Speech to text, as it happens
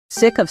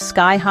Sick of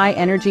sky-high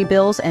energy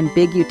bills and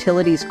big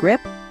utilities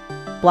grip?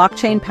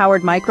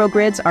 Blockchain-powered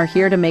microgrids are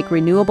here to make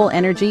renewable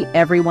energy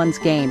everyone's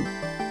game.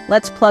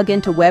 Let's plug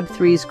into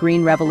Web3's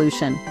green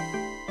revolution.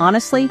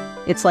 Honestly,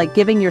 it's like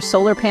giving your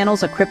solar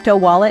panels a crypto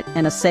wallet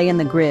and a say in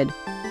the grid.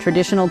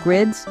 Traditional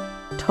grids?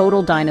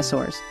 Total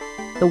dinosaurs.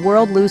 The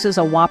world loses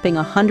a whopping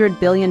 $100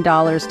 billion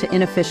to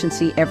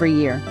inefficiency every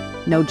year.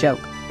 No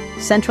joke.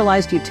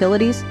 Centralized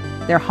utilities?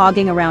 They're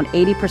hogging around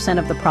 80%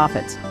 of the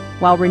profits,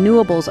 while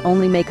renewables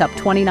only make up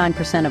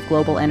 29% of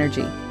global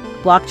energy.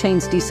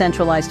 Blockchain's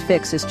decentralized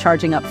fix is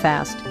charging up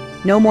fast.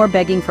 No more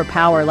begging for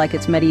power like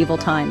it's medieval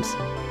times.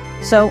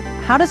 So,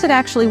 how does it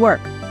actually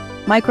work?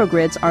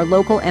 Microgrids are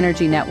local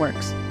energy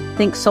networks.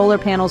 Think solar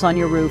panels on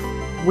your roof,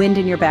 wind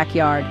in your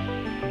backyard.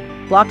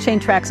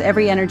 Blockchain tracks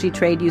every energy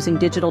trade using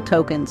digital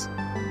tokens.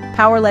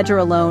 Power Ledger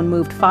alone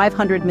moved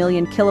 500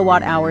 million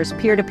kilowatt-hours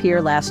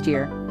peer-to-peer last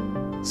year.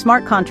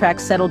 Smart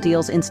contracts settle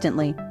deals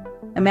instantly.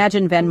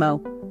 Imagine Venmo,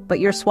 but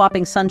you're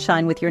swapping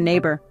sunshine with your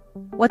neighbor.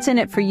 What's in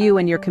it for you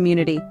and your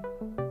community?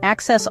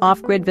 Access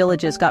off-grid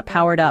villages got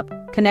powered up,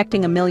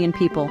 connecting 1 million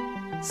people.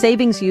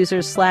 Savings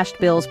users slashed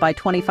bills by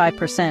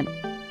 25%.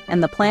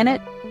 And the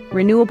planet?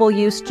 Renewable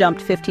use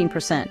jumped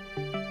 15%.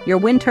 Your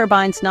wind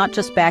turbine's not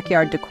just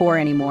backyard decor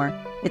anymore,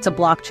 it's a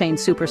blockchain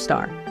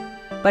superstar.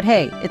 But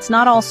hey, it's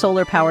not all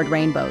solar-powered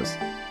rainbows.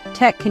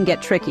 Tech can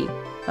get tricky.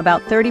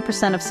 About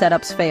 30% of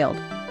setups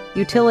failed.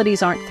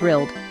 Utilities aren't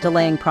thrilled,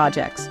 delaying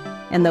projects.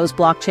 And those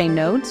blockchain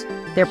nodes?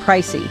 They're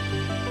pricey.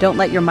 Don't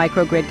let your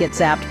microgrid get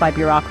zapped by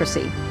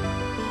bureaucracy.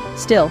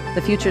 Still,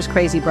 the future's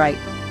crazy bright.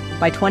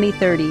 By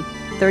 2030,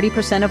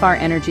 30% of our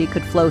energy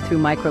could flow through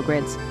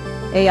microgrids.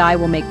 AI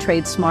will make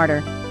trades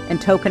smarter,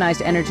 and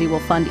tokenized energy will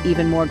fund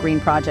even more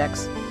green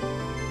projects.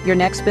 Your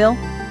next bill?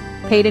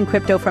 Paid in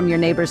crypto from your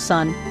neighbor's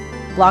son.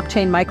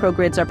 Blockchain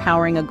microgrids are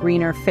powering a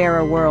greener,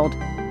 fairer world.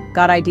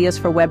 Got ideas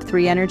for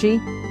Web3 energy?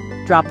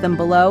 Drop them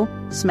below,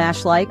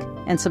 smash like,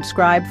 and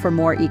subscribe for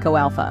more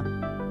Eco-Alpha.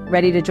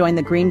 Ready to join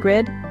the green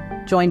grid?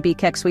 Join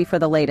BKEXWE for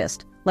the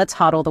latest. Let's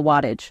hodl the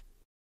wattage.